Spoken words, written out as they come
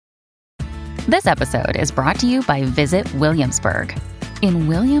This episode is brought to you by Visit Williamsburg. In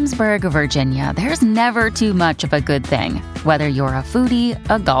Williamsburg, Virginia, there's never too much of a good thing. Whether you're a foodie,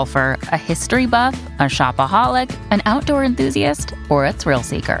 a golfer, a history buff, a shopaholic, an outdoor enthusiast, or a thrill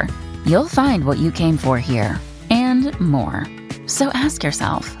seeker, you'll find what you came for here and more. So ask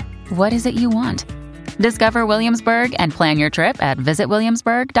yourself, what is it you want? Discover Williamsburg and plan your trip at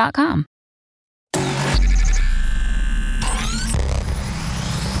visitwilliamsburg.com.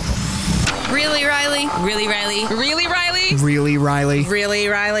 Really, Riley? Really, Riley? Really, Riley? Really, Riley? Really,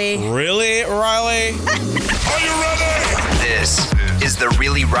 Riley? Really, Riley? Are you ready? This is the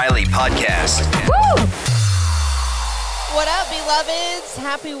Really Riley Podcast. Woo! What up, beloveds?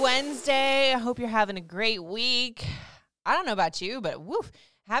 Happy Wednesday. I hope you're having a great week. I don't know about you, but woof,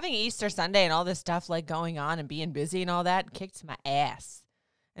 having Easter Sunday and all this stuff like going on and being busy and all that kicked my ass.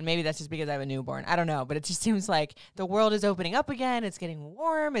 And maybe that's just because I have a newborn. I don't know, but it just seems like the world is opening up again. It's getting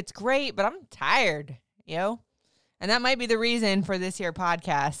warm. It's great, but I'm tired, And that might be the reason for this here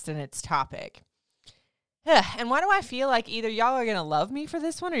podcast and its topic. And why do I feel like either y'all are going to love me for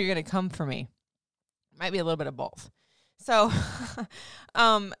this one or you're going to come for me? Might be a little bit of both. So,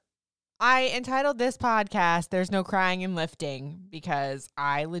 I entitled this podcast, There's No Crying and Lifting, because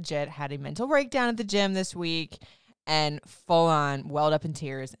I legit had a mental breakdown at the gym this week and full on welled up in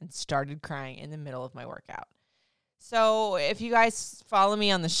tears and started crying in the middle of my workout. So if you guys follow me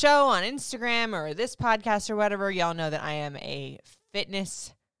on the show on Instagram or this podcast or whatever, y'all know that I am a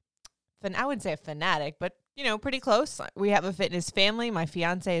fitness, I wouldn't say a fanatic, but pretty close. We have a fitness family. My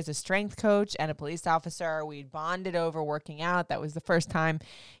fiance is a strength coach and a police officer. We bonded over working out. That was the first time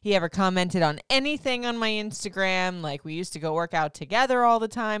he ever commented on anything on my Instagram. Like, we used to go work out together all the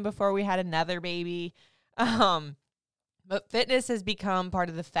time before we had another baby. But fitness has become part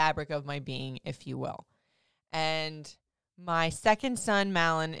of the fabric of my being, if you will. And my second son,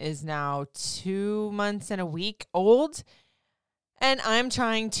 Malin, is now 2 months and a week old. And I'm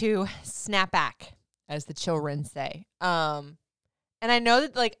trying to snap back, as the children say. And I know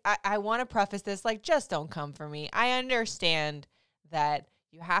that, I want to preface this, just don't come for me. I understand that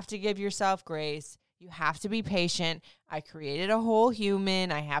you have to give yourself grace. You have to be patient. I created a whole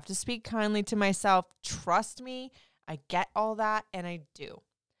human. I have to speak kindly to myself. Trust me, I get all that, and I do.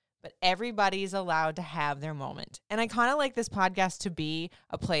 But everybody's allowed to have their moment. And I kind of like this podcast to be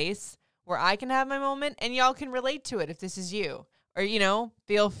a place where I can have my moment and y'all can relate to it if this is you. Or,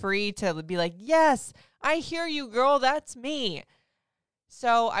 feel free to be like, yes, I hear you, girl. That's me.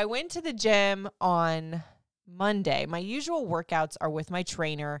 So I went to the gym on Monday. My usual workouts are with my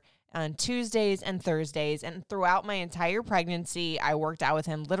trainer on Tuesdays and Thursdays. And throughout my entire pregnancy, I worked out with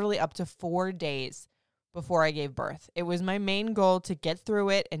him literally up to 4 days before I gave birth. It was my main goal to get through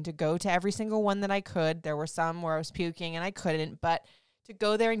it and to go to every single one that I could. There were some where I was puking and I couldn't, but to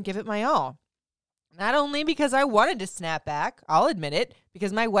go there and give it my all. Not only because I wanted to snap back, I'll admit it,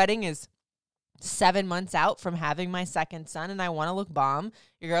 because my wedding is 7 months out from having my second son and I want to look bomb.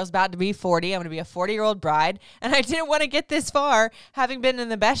 Your girl's about to be 40. I'm going to be a 40-year-old bride. And I didn't want to get this far, having been in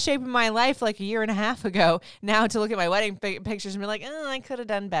the best shape of my life like a year and a half ago, now to look at my wedding pictures and be like, I could have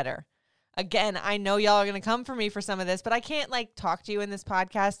done better. Again, I know y'all are going to come for me for some of this, but I can't talk to you in this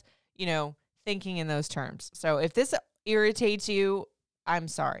podcast, thinking in those terms. So if this irritates you, I'm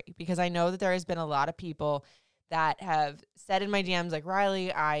sorry, because I know that there has been a lot of people that have said in my DMs,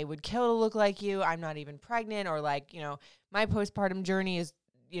 Riley, I would kill to look like you. I'm not even pregnant, or my postpartum journey is,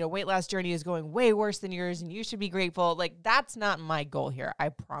 weight loss journey is going way worse than yours and you should be grateful. That's not my goal here. I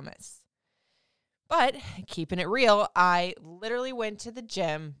promise. But keeping it real, I literally went to the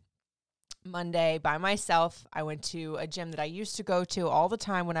gym Monday by myself. I went to a gym that I used to go to all the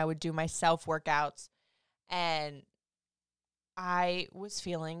time when I would do my self workouts, and I was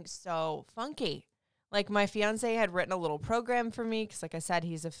feeling so funky. My fiance had written a little program for me because, like I said,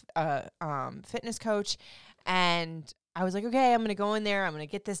 he's a fitness coach, and I was like, okay, I'm going to go in there. I'm going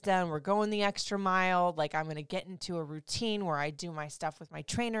to get this done. We're going the extra mile. I'm going to get into a routine where I do my stuff with my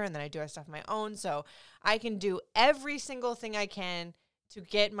trainer and then I do my stuff on my own, so I can do every single thing I can to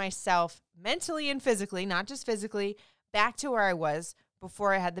get myself mentally and physically, not just physically, back to where I was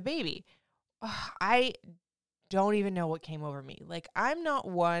before I had the baby. I don't even know what came over me. I'm not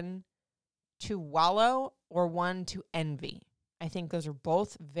one to wallow or one to envy. I think those are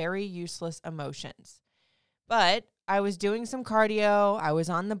both very useless emotions. But I was doing some cardio. I was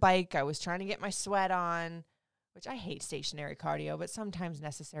on the bike. I was trying to get my sweat on, which I hate stationary cardio, but sometimes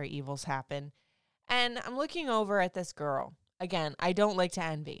necessary evils happen. And I'm looking over at this girl. Again, I don't like to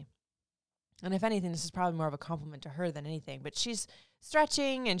envy. And if anything, this is probably more of a compliment to her than anything. But she's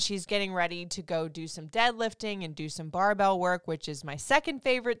stretching and she's getting ready to go do some deadlifting and do some barbell work, which is my second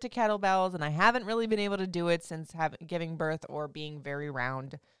favorite to kettlebells. And I haven't really been able to do it since giving birth or being very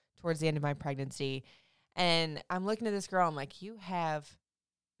round towards the end of my pregnancy. And I'm looking at this girl. I'm like, you have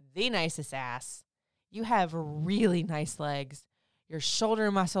the nicest ass. You have really nice legs. Your shoulder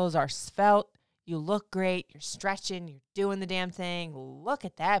muscles are svelte. You look great. You're stretching. You're doing the damn thing. Look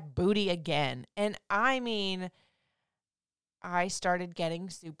at that booty again. And I mean, I started getting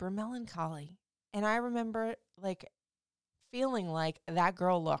super melancholy. And I remember like feeling like that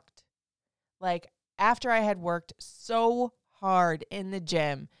girl looked. Like after I had worked so hard in the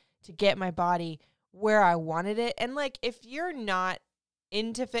gym to get my body where I wanted it. And like, if you're not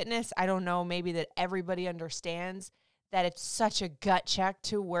into fitness, I don't know, maybe that everybody understands that it's such a gut check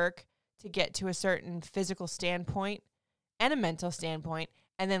to work to get to a certain physical standpoint and a mental standpoint,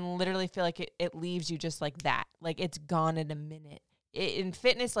 and then literally feel like it leaves you just like that. Like it's gone in a minute. In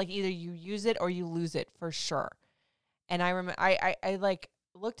fitness, like either you use it or you lose it for sure. And I remember, I like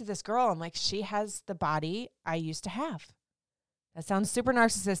looked at this girl. I'm like, she has the body I used to have. That sounds super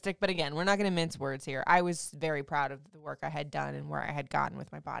narcissistic, but again, we're not going to mince words here. I was very proud of the work I had done and where I had gotten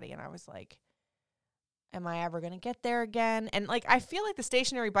with my body. And I was like, am I ever going to get there again? And like, I feel like the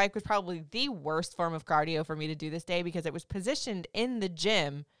stationary bike was probably the worst form of cardio for me to do this day because it was positioned in the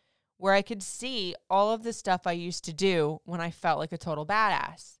gym where I could see all of the stuff I used to do when I felt like a total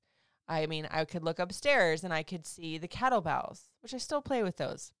badass. I mean, I could look upstairs and I could see the kettlebells, which I still play with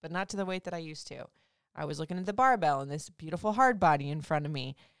those, but not to the weight that I used to. I was looking at the barbell and this beautiful hard body in front of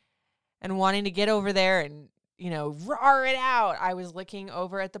me and wanting to get over there and, you know, roar it out. I was looking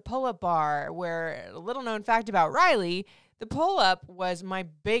over at the pull-up bar where, a little known fact about Riley, the pull-up was my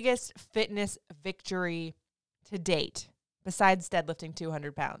biggest fitness victory to date, besides deadlifting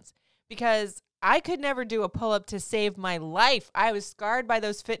 200 pounds, because I could never do a pull-up to save my life. I was scarred by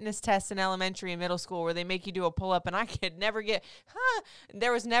those fitness tests in elementary and middle school where they make you do a pull-up, and I could never get,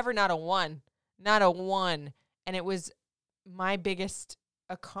 there was never not a one. And it was my biggest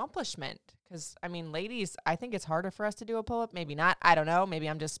accomplishment. Because, I mean, ladies, I think it's harder for us to do a pull-up. Maybe not. I don't know. Maybe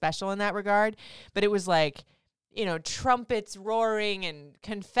I'm just special in that regard. But it was like, you know, trumpets roaring and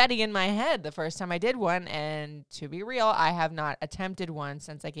confetti in my head the first time I did one. And to be real, I have not attempted one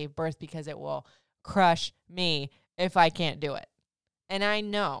since I gave birth because it will crush me if I can't do it. And I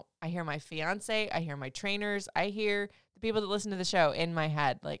know. I hear my fiance. I hear my trainers. I hear the people that listen to the show in my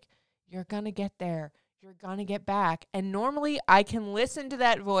head. Like, you're going to get there. You're going to get back. And normally I can listen to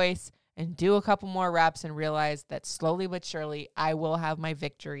that voice and do a couple more reps and realize that slowly but surely I will have my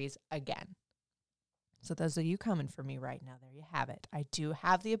victories again. So those of you coming for me right now, there you have it. I do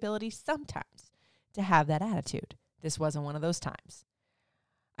have the ability sometimes to have that attitude. This wasn't one of those times.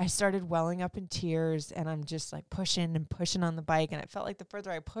 I started welling up in tears and I'm just like pushing and pushing on the bike. And it felt like the further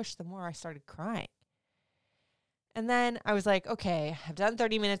I pushed, the more I started crying. And then I was like, okay, I've done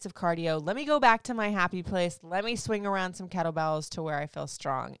 30 minutes of cardio. Let me go back to my happy place. Let me swing around some kettlebells to where I feel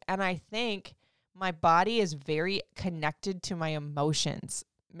strong. And I think my body is very connected to my emotions,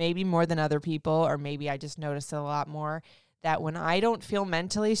 maybe more than other people, or maybe I just notice it a lot more, that when I don't feel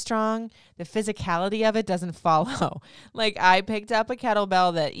mentally strong, the physicality of it doesn't follow. Like I picked up a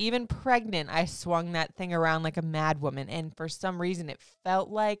kettlebell that even pregnant, I swung that thing around like a mad woman. And for some reason, it felt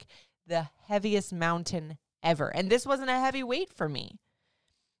like the heaviest mountain ever. And this wasn't a heavy weight for me.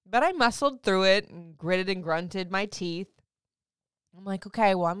 But I muscled through it and gritted and grunted my teeth. I'm like,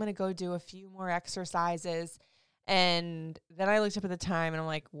 okay, well, I'm going to go do a few more exercises. And then I looked up at the time and I'm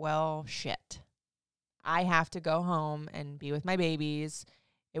like, well, shit. I have to go home and be with my babies.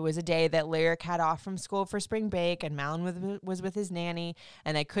 It was a day that Lyric had off from school for spring break and Malin was with his nanny.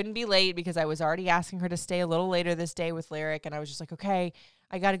 And I couldn't be late because I was already asking her to stay a little later this day with Lyric. And I was just like, okay,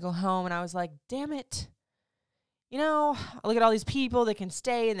 I got to go home. And I was like, damn it. You know, I look at all these people that can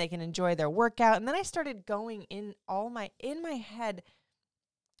stay and they can enjoy their workout. And then I started going in my head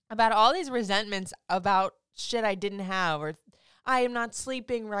about all these resentments about shit I didn't have, or I am not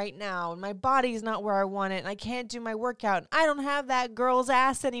sleeping right now and my body's not where I want it and I can't do my workout and I don't have that girl's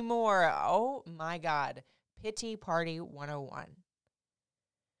ass anymore. Oh my God. Pity party 101.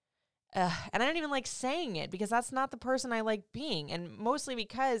 And I don't even like saying it because that's not the person I like being. And mostly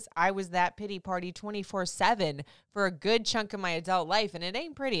because I was that pity party 24/7 for a good chunk of my adult life. And it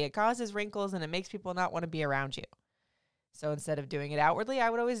ain't pretty. It causes wrinkles and it makes people not want to be around you. So instead of doing it outwardly, I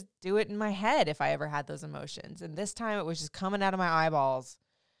would always do it in my head if I ever had those emotions. And this time it was just coming out of my eyeballs.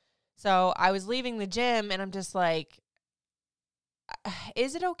 So I was leaving the gym and I'm just like,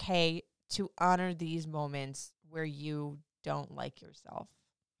 is it okay to honor these moments where you don't like yourself?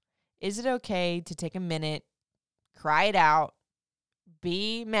 Is it okay to take a minute, cry it out,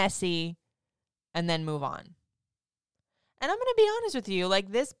 be messy, and then move on? And I'm going to be honest with you,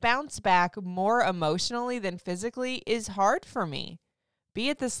 like this bounce back more emotionally than physically is hard for me. Be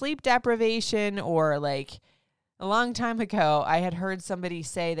it the sleep deprivation or like a long time ago, I had heard somebody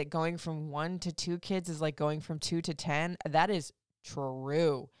say that going from 1 to 2 kids is like going from 2 to 10. That is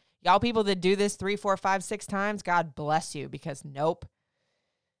true. Y'all people that do this 3, 4, 5, 6 times, God bless you, because nope.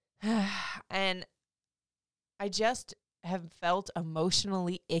 And I just have felt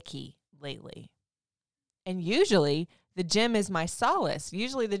emotionally icky lately. And usually the gym is my solace.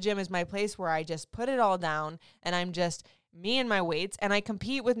 Usually the gym is my place where I just put it all down and I'm just me and my weights and I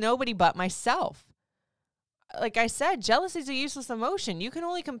compete with nobody but myself. Like I said, jealousy is a useless emotion. You can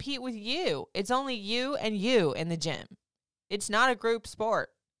only compete with you. It's only you and you in the gym. It's not a group sport.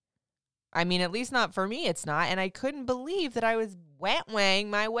 I mean, at least not for me, it's not. And I couldn't believe that I was wet-weighing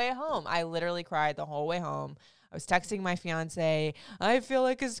my way home. I literally cried the whole way home. I was texting my fiance, I feel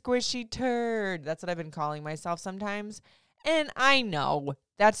like a squishy turd. That's what I've been calling myself sometimes. And I know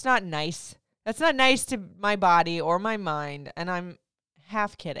that's not nice. That's not nice to my body or my mind. And I'm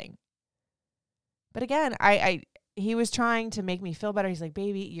half kidding. But again, he was trying to make me feel better. He's like,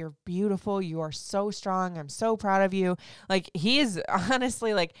 baby, you're beautiful. You are so strong. I'm so proud of you. Like, he is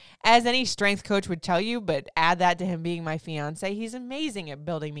honestly, like, as any strength coach would tell you, but add that to him being my fiance, he's amazing at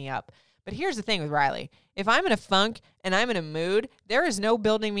building me up. But here's the thing with Riley. If I'm in a funk and I'm in a mood, there is no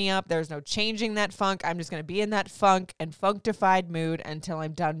building me up. There's no changing that funk. I'm just going to be in that funk and functified mood until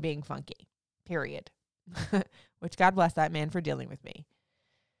I'm done being funky. Period. Which God bless that man for dealing with me.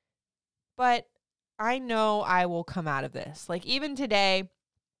 But I know I will come out of this. Like even today,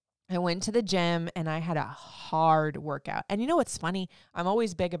 I went to the gym and I had a hard workout. And you know what's funny? I'm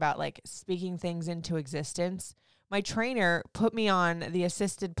always big about like speaking things into existence. My trainer put me on the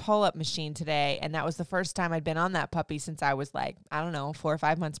assisted pull-up machine today, and that was the first time I'd been on that puppy since I was like, I don't know, 4 or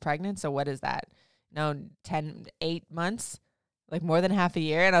 5 months pregnant. So what is that? No, 8 months, like more than half a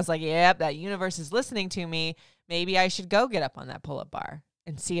year. And I was like, yep, that universe is listening to me. Maybe I should go get up on that pull-up bar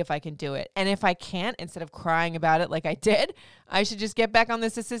and see if I can do it. And if I can't, instead of crying about it like I did, I should just get back on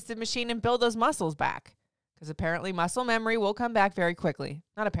this assisted machine and build those muscles back. Because apparently muscle memory will come back very quickly.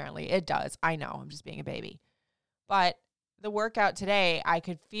 Not apparently, it does. I know, I'm just being a baby. But the workout today, I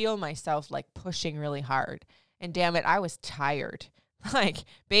could feel myself like pushing really hard. And damn it, I was tired. Like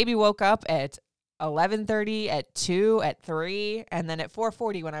baby woke up at 11:30, at 2, at 3, and then at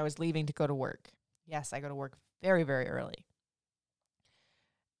 4:40 when I was leaving to go to work. Yes, I go to work very, very early.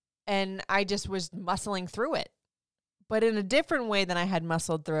 And I just was muscling through it. But in a different way than I had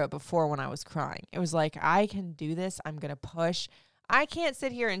muscled through it before when I was crying. It was like, I can do this. I'm going to push. I can't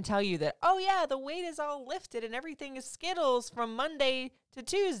sit here and tell you that, oh, yeah, the weight is all lifted and everything is Skittles from Monday to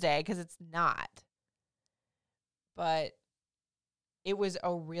Tuesday, because it's not. But it was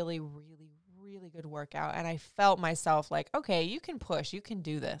a really, really, really good workout. And I felt myself like, okay, you can push. You can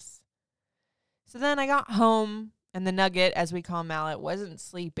do this. So then I got home, and the nugget, as we call Mallet, wasn't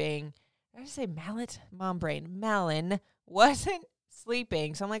sleeping. Did I say Mallet? Mom brain. Malin wasn't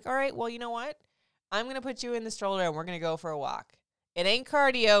sleeping. So I'm like, all right, well, you know what? I'm going to put you in the stroller, and we're going to go for a walk. It ain't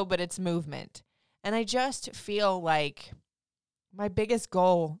cardio, but it's movement. And I just feel like my biggest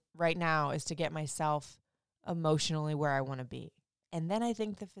goal right now is to get myself emotionally where I want to be. And then I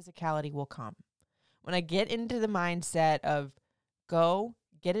think the physicality will come. When I get into the mindset of go,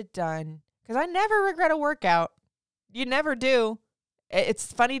 get it done, because I never regret a workout. You never do.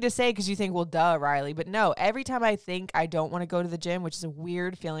 It's funny to say because you think, well, duh, Riley. But no, every time I think I don't want to go to the gym, which is a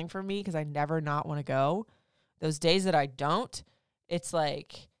weird feeling for me because I never not want to go, those days that I don't, it's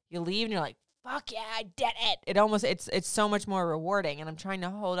like you leave and you're like, fuck yeah, I did it. It's so much more rewarding. And I'm trying to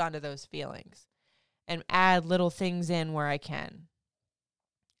hold on to those feelings and add little things in where I can.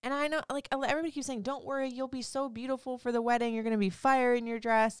 And I know, like, everybody keeps saying, don't worry, you'll be so beautiful for the wedding. You're going to be fire in your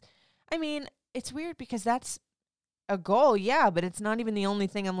dress. I mean, it's weird because that's a goal, yeah, but it's not even the only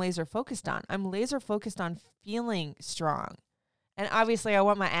thing I'm laser focused on. I'm laser focused on feeling strong. And obviously I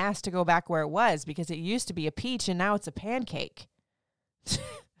want my ass to go back where it was because it used to be a peach and now it's a pancake.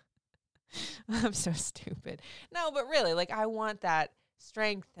 I'm so stupid. No, but really, like, I want that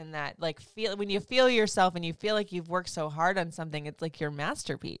strength and that, like, feel when you feel yourself and you feel like you've worked so hard on something, it's like your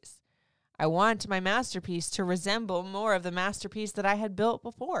masterpiece. I want my masterpiece to resemble more of the masterpiece that I had built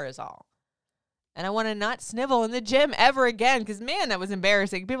before is all. And I want to not snivel in the gym ever again because, man, that was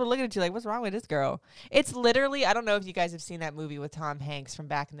embarrassing. People looking at you like, what's wrong with this girl? It's literally, I don't know if you guys have seen that movie with Tom Hanks from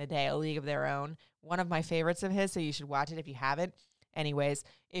back in the day, A League of Their Own. One of my favorites of his, so you should watch it if you haven't. Anyways,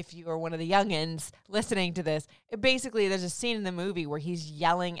 if you are one of the youngins listening to this, basically there's a scene in the movie where he's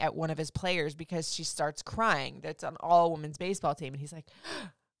yelling at one of his players because she starts crying. That's an all-women's baseball team. And he's like,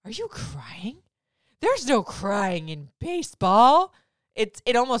 "Are you crying? There's no crying in baseball."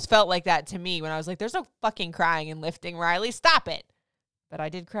 It almost felt like that to me when I was like, there's no fucking crying in lifting, Riley. Stop it. But I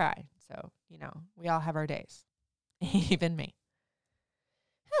did cry. So, we all have our days. Even me.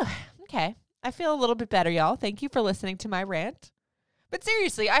 Okay. I feel a little bit better, y'all. Thank you for listening to my rant. But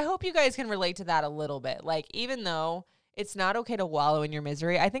seriously, I hope you guys can relate to that a little bit. Like, even though it's not okay to wallow in your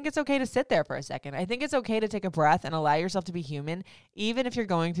misery, I think it's okay to sit there for a second. I think it's okay to take a breath and allow yourself to be human, even if you're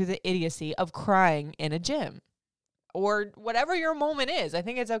going through the idiocy of crying in a gym or whatever your moment is. I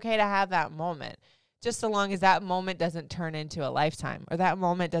think it's okay to have that moment, just so long as that moment doesn't turn into a lifetime or that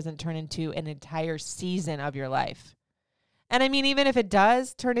moment doesn't turn into an entire season of your life. And I mean, even if it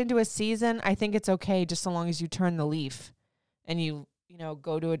does turn into a season, I think it's okay just so long as you turn the leaf and you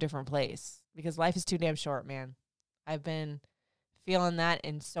go to a different place, because life is too damn short, man. I've been feeling that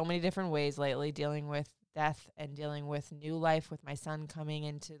in so many different ways lately, dealing with death and dealing with new life with my son coming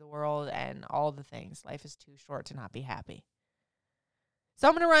into the world and all the things. Life is too short to not be happy. So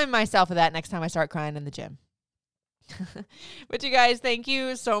I'm going to remind myself of that next time I start crying in the gym. But you guys, thank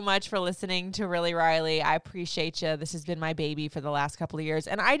you so much for listening to Really Riley. I appreciate you. This has been my baby for the last couple of years.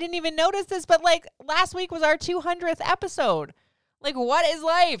 And I didn't even notice this, but last week was our 200th episode. What is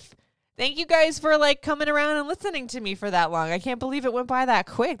life? Thank you guys for coming around and listening to me for that long. I can't believe it went by that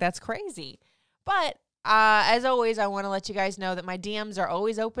quick. That's crazy. But as always, I want to let you guys know that my DMs are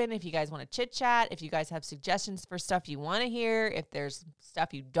always open if you guys want to chit chat, if you guys have suggestions for stuff you want to hear, if there's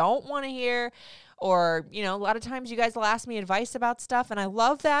stuff you don't want to hear, or, a lot of times you guys will ask me advice about stuff, and I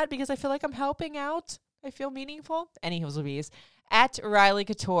love that because I feel like I'm helping out. I feel meaningful. Anywho's, at Riley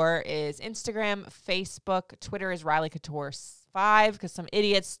Couture is Instagram, Facebook, Twitter is Riley Couture 5 because some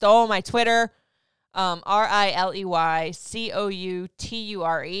idiots stole my Twitter. RILEYCOUTURE.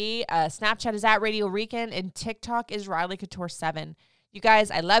 Snapchat is at Radio Rican, and TikTok is Riley Couture 7. You guys,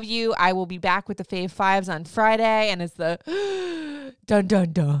 I love you. I will be back with the Fave Fives on Friday, and it's the dun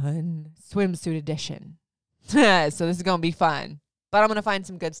dun dun swimsuit edition. So this is gonna be fun. But I'm gonna find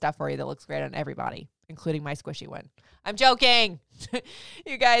some good stuff for you that looks great on everybody, including my squishy one. I'm joking.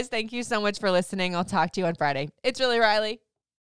 You guys, thank you so much for listening. I'll talk to you on Friday. It's Really Riley.